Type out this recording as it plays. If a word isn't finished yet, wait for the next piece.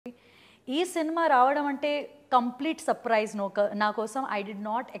ఈ సినిమా రావడం అంటే కంప్లీట్ సర్ప్రైజ్ నా కోసం. I did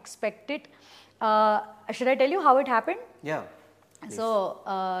not expect it. Should I tell you how it happened? So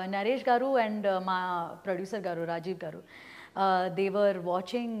Naresh గారు అండ్ మా ప్రొడ్యూసర్ గారు రాజీవ్ గారు, they were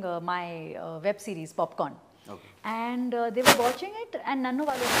watching my web series Popcorn. And they were watching it and nannu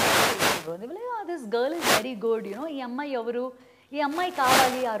vallu they were like, oh, this girl is very good, you know, ee amma evaru, ee ammai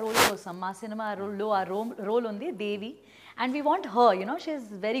kavali aa role kosam, ma cinema role lo aa role undi Devi, and we want her, you know, she is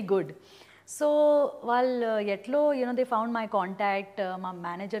very good. So while etlo, you know, they found my contact, ma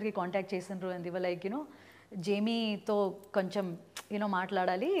manager ki contact chesinru, and they were like, you know, Jamie తో కొంచెం you know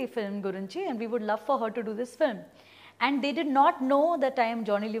మాట్లాడాలి ఈ film గురించి, and we would love for her to do this film. And they did not know that I am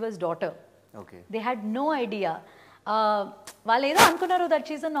Johnny Lever's daughter. Okay. They had no idea. వాళ్ళు ఏదో అనుకున్నారు that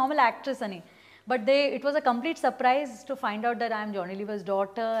she's a normal actress అని, but it was a complete surprise to find out that I am Johnny Lever's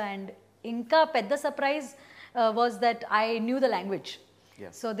daughter. And ఇంకా పెద్ద surprise was that I knew the language.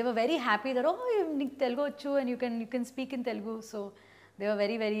 Yeah. So they were very happy that, oh, నీకు తెలుగు వచ్చు and you can speak in Telugu. So they were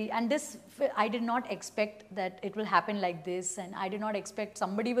very, very, and this, I did not expect that it will happen like this, and I did not expect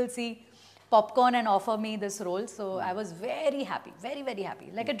somebody will see Popcorn and offer me this role. So I was very happy, very, very happy,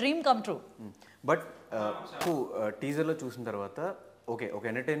 like a dream come true. But teaser lo chusin tarvata okay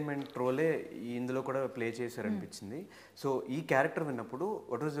entertainment role ఇందులో కూడా play చేశారు అనిపించింది. So ఈ character విన్నప్పుడు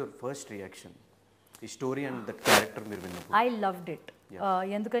what was your first reaction? ఈ story and that character మీరు విన్నప్పుడు? I loved it.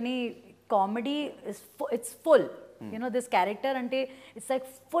 ఎందుకని comedy is it's full. You know, this character ante it's like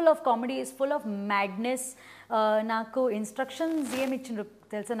full of comedy, it's full of madness. Naku instructions em ichindru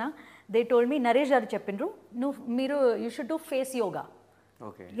telusana, they told me, Naresh garu cheppinru, మీరు you should do face yoga.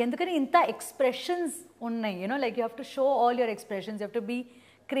 Okay. ఎందుకని ఇంత expressions ఉన్నాయి, you know, like you have to show all your expressions, you have to be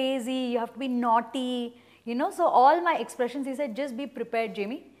crazy, you have to be naughty, you know. So all my expressions, he said, just be prepared,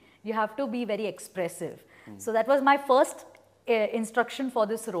 Jamie, you have to be very expressive. So that was my first instruction for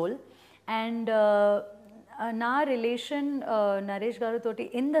this role. And నా relation Naresh గారు తోటి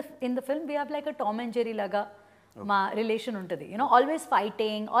in the film we have like a Tom and Jerry లాగా మా relation ఉంటుంది. You know, always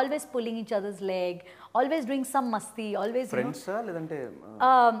fighting, always pulling each others leg, always doing some మస్తీ, always. ఫ్రెండ్సా లేదంటే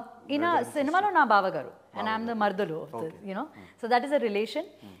ఈయన సినిమాలో నా బావగారు and I'm the mardulu of the, you know, so that is a relation.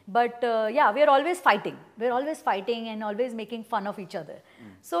 But yeah, we are always fighting and always making fun of each other.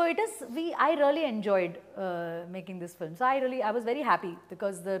 So I really enjoyed making this film. So I was very happy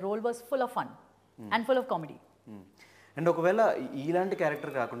because the role was full of fun and full of comedy. And ఒకవేళ ఇలాంటి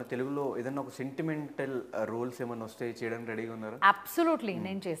character కాకుండా తెలుగులో ఏదైనా ఒక sentimental roles ఏమైనా వస్తే చేయడానికి రెడీగా ఉన్నారా? అబ్సల్యూట్లీ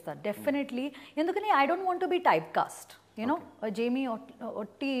నేను చేస్తాను, డెఫినెట్లీ. ఎందుకని I don't want to be type cast, you know. Jamie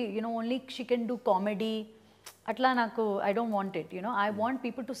ఒట్టి, you know, only she can do comedy అట్లా నాకు I don't want it, you know. I want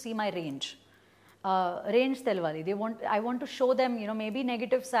people to see my range తెలవాలి. I want to show them, you know, maybe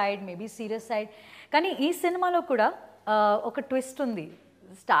negative side, maybe serious side. కానీ ఈ సినిమాలో కూడా ఒక twist ఉంది.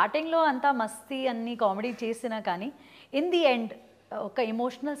 స్టార్టింగ్లో అంతా మస్తీ అన్ని కామెడీ చేసినా కానీ ఇన్ ది ఎండ్ ఒక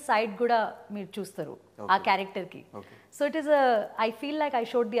ఎమోషనల్ సైడ్ కూడా మీరు చూస్తారు ఆ క్యారెక్టర్కి. So it is I feel like I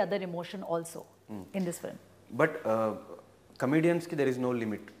showed the other emotion also in this film. But కమెడియన్స్కి there is no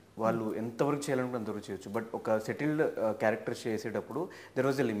limit, వాళ్ళు ఎంతవరకు చేయాలనుకుంటే అంతవరకు చేయొచ్చు. బట్ ఒక సెటిల్డ్ క్యారెక్టర్ చేసేటప్పుడు దెర్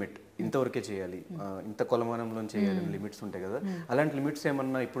వాజ్ ఎ లిమిట్, ఇంతవరకే చేయాలి, ఇంత కొలమానంలో చేయాలి, లిమిట్స్ ఉంటాయి కదా. అలాంటి లిమిట్స్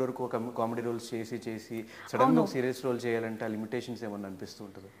ఏమన్నా ఇప్పటివరకు కామెడీ రోల్స్ చేసి సడన్గా సీరియస్ రోల్ చేయాలంటే ఆ లిమిటేషన్స్ ఏమన్నా అనిపిస్తూ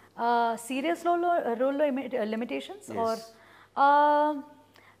ఉంటుంది? సీరియస్ రోల్లో లిమిటేషన్స్ ఆర్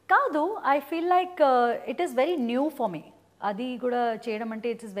కాదు. I feel like it is very new for me. అది కూడా చేయడం అంటే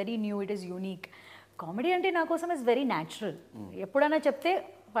it is very new, it is unique. Comedy అంటే నా కోసం ఇస్ వెరీ న్యాచురల్. ఎప్పుడైనా చెప్తే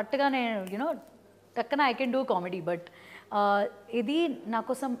పట్టుగా నేను, యూనో, టక్కన I can do comedy. But ఇది నా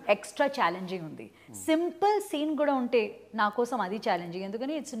కోసం ఎక్స్ట్రా ఛాలెంజింగ్ ఉంది. సింపుల్ సీన్ కూడా ఉంటే నా కోసం అది ఛాలెంజింగ్,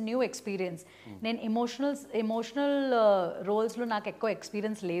 ఎందుకని ఇట్స్ న్యూ ఎక్స్పీరియన్స్. నేను ఎమోషనల్ రోల్స్లో నాకు ఎక్కువ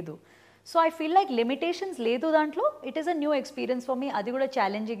ఎక్స్పీరియన్స్ లేదు. So I feel like limitations లేదు దాంట్లో. It is a new experience for me, అది కూడా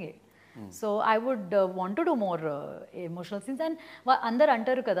ఛాలెంజింగే. So I would want to do more emotional scenes. And అందరు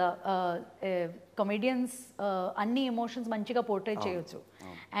అంటారు కదా, కమెడియన్స్ అన్ని ఎమోషన్స్ మంచిగా పోర్ట్రే చేయొచ్చు,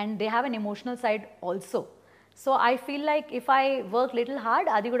 and they have an emotional side also. So I feel like if I work little hard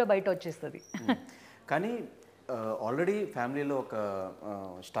అది కూడా బయట వచ్చేస్తుంది. కానీ ఆల్రెడీ ఫ్యామిలీలో ఒక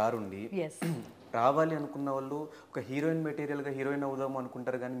స్టార్ ఉండి రావాలి అనుకున్న వాళ్ళు ఒక హీరోయిన్ మెటీరియల్గా హీరోయిన్ అవుదాము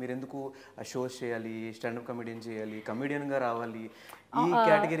అనుకుంటారు, కానీ మీరు ఎందుకు షోస్ చేయాలి, స్టాండప్ కమెడియన్ చేయాలి, కమెడియన్గా రావాలి, ఈ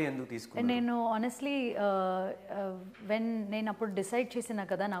కేటగిరీ ఎందుకు తీసుకున్నాను? నేను ఆనెస్ట్లీ నేను అప్పుడు డిసైడ్ చేసిన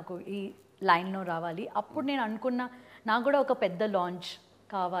కదా నాకు ఈ లైన్లో రావాలి, అప్పుడు నేను అనుకున్నా నాకు కూడా ఒక పెద్ద లాంచ్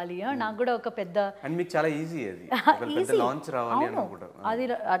కావాలి, నాకు కూడా ఒక పెద్ద, అండ్ మీకు చాలా ఈజీ అది లాంచ్ రావాలి అనుకుంటా.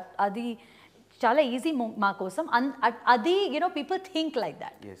 అది చాలా ఈజీ మా కోసం. అది you know people think like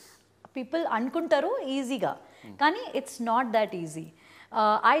that, people అనుకుంటారు ఈజీగా, కానీ it's not that easy.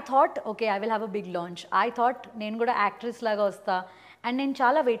 I thought okay I will have a big launch. I thought నేను కూడా యాక్ట్రెస్ లాగా వస్తా. అండ్ నేను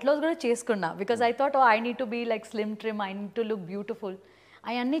చాలా వెయిట్ లాస్ కూడా చేసుకున్నా because I thought I need to be like slim trim, I need to look beautiful.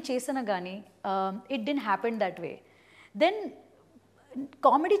 అవన్నీ చేసినా కానీ it didn't happen that way. Then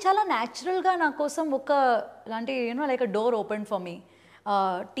comedy చాలా న్యాచురల్గా నా కోసం ఒక లాంటి like a door open for me.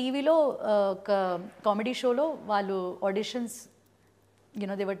 టీవీలో ఒక కామెడీ షోలో వాళ్ళు auditions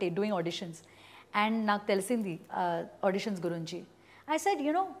they were doing auditions and నాకు తెలిసింది ఆడిషన్స్ గురించి. I said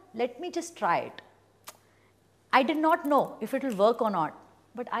let me just try it. I did not know if it will work or not,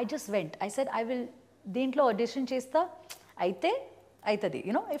 but I just went. I said, I will, దీంట్లో audition చేస్తా, అయితే అవుతుంది,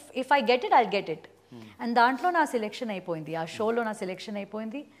 if I get it, I'll get it. And దాంట్లో నా selection అయిపోయింది, ఆ షోలో నా సెలెక్షన్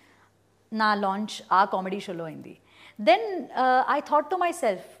అయిపోయింది, నా లాంచ్ ఆ కామెడీ షోలో అయింది. Then I thought to my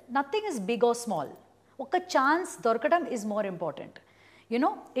self, nothing is big or small. ఒక ఛాన్స్ దొరకడం is more important.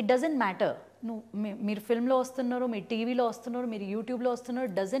 It doesn't matter. మీరు ఫిల్మ్లో వస్తున్నారు, మీరు టీవీలో వస్తున్నారు, మీరు యూట్యూబ్లో వస్తున్నారు,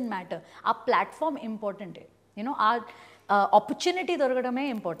 డజంట్ మ్యాటర్. ఆ ప్లాట్ఫామ్ ఇంపార్టెంటే. ఆ ఆపర్చునిటీ దొరకడమే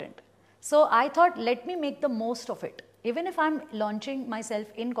important. So I thought let me make the most of it. Even if I'm launching my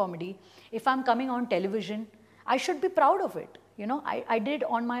self in comedy, if I'm coming on television, I should be proud of it. I did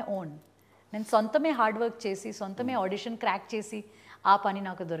on my own. నేను సొంతమే hard work చేసి, సొంతమే audition crack చేసి ఆ పని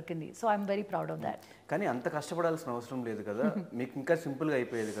నాకు దొరికింది. So I'm very proud of that. కానీ అంత కష్టపడాల్సిన అవసరం లేదు కదా, మీకు ఇంకా సింపుల్గా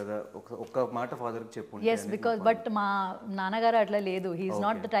అయిపోయేది కదా. ఒక్క మాట ఫాదర్కి చెప్పు. ఎస్, బికాస్ బట్ మా నాన్నగారు అట్లా లేదు. He's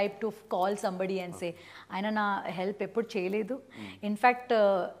not the type to call somebody and say. ఆయన నా హెల్ప్ ఎప్పుడు చేయలేదు. ఇన్ఫ్యాక్ట్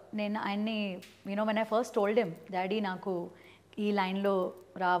నేను ఆయన్ని when I first told him, daddy నాకు ఈ లైన్లో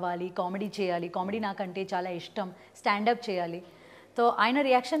రావాలి, కామెడీ చేయాలి, కామెడీ నాకంటే చాలా ఇష్టం, స్టాండప్ చేయాలి. సో ఆయన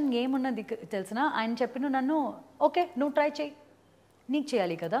రియాక్షన్ ఏమున్నది తెలిసిన, ఆయన చెప్పిన నన్ను, ఓకే నువ్వు ట్రై చేయి, నీకు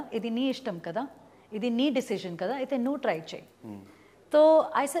చేయాలి కదా, ఇది నీ ఇష్టం కదా, ఇది నీ డిసిషన్ కదా, అయితే నువ్వు ట్రై చేయి. So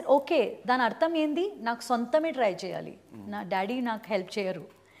I said okay. దాని అర్థం ఏంది, నాకు సొంతమే ట్రై చేయాలి, నా డాడీ నాకు హెల్ప్ చేయరు.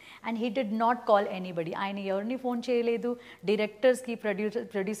 And he did not call anybody. ఆయన ఎవరిని ఫోన్ చేయలేదు, డైరెక్టర్స్కి,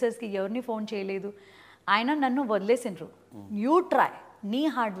 ప్రొడ్యూసర్స్కి ఎవరిని ఫోన్ చేయలేదు. ఆయన నన్ను వదిలేసిండ్రు, యూ ట్రై, నీ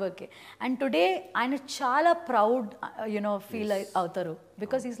హార్డ్ వర్కే. అండ్ టుడే ఆయన చాలా ప్రౌడ్ ఫీల్ అవుతారు.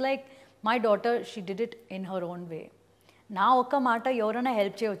 Because is like my daughter, she did it in her own way. నా ఒక్క మాట ఎవరైనా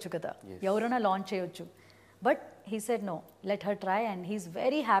హెల్ప్ చేయొచ్చు కదా, ఎవరైనా లాంచ్ చేయొచ్చు. But he said no, let her try. And he's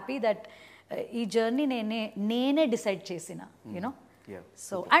very happy that ఈ జర్నీ నేనే డిసైడ్ చేసిన.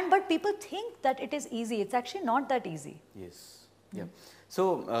 So and but people think that it is easy. It's actually not that easy. So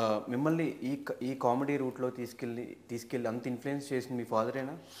మిమ్మల్ని ఈ comedy రూట్లో తీసుకెళ్ళి అంత influence చేసింది మీ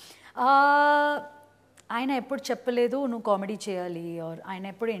ఫాదరేనా? ఆయన ఎప్పుడు చెప్పలేదు నువ్వు కామెడీ చేయాలి, ఆర్ ఆయన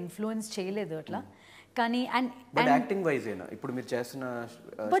ఎప్పుడు ఇన్ఫ్లుయెన్స్ చేయలేదు అట్లా. కానీ యాక్టింగ్ వైజ్ అయినా ఇప్పుడు మీరు చేస్తున్న,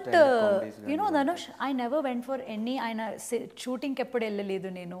 but Dhanush, I never went for any, ఆయన షూటింగ్కి ఎప్పుడు వెళ్ళలేదు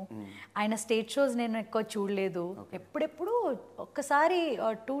నేను, ఆయన స్టేజ్ షోస్ నేను ఎక్కువ చూడలేదు. ఎప్పుడెప్పుడు ఒక్కసారి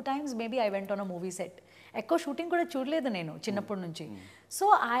 2 times maybe I went on a movie set. ఎక్కువ షూటింగ్ కూడా చూడలేదు నేను చిన్నప్పటి నుంచి. సో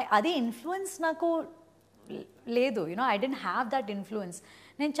అది ఇన్ఫ్లుయెన్స్ నాకు లేదు. I didn't have that influence.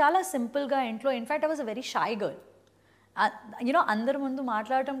 నేను చాలా సింపుల్గా ఇంట్లో, in fact I was a very shy girl. అందరి ముందు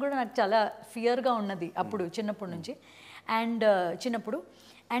మాట్లాడటం కూడా నాకు చాలా ఫియర్గా ఉన్నది అప్పుడు, చిన్నప్పటి నుంచి. And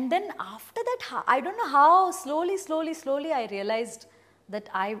and then after that I don't know how slowly I realised that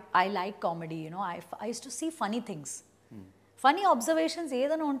I like comedy. I use to see funny things, funny observations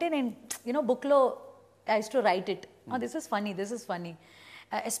ఏదైనా ఉంటే నేను బుక్లో I use to right it. This is funny.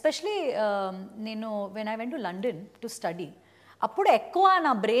 Especially నేను when I went to London to study, అప్పుడు ఎక్కువ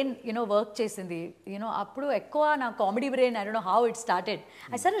నా brain work చేసింది. అప్పుడు ఎక్కువ నా comedy brain, I don't know how it started.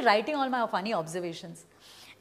 I started writing all my funny observations.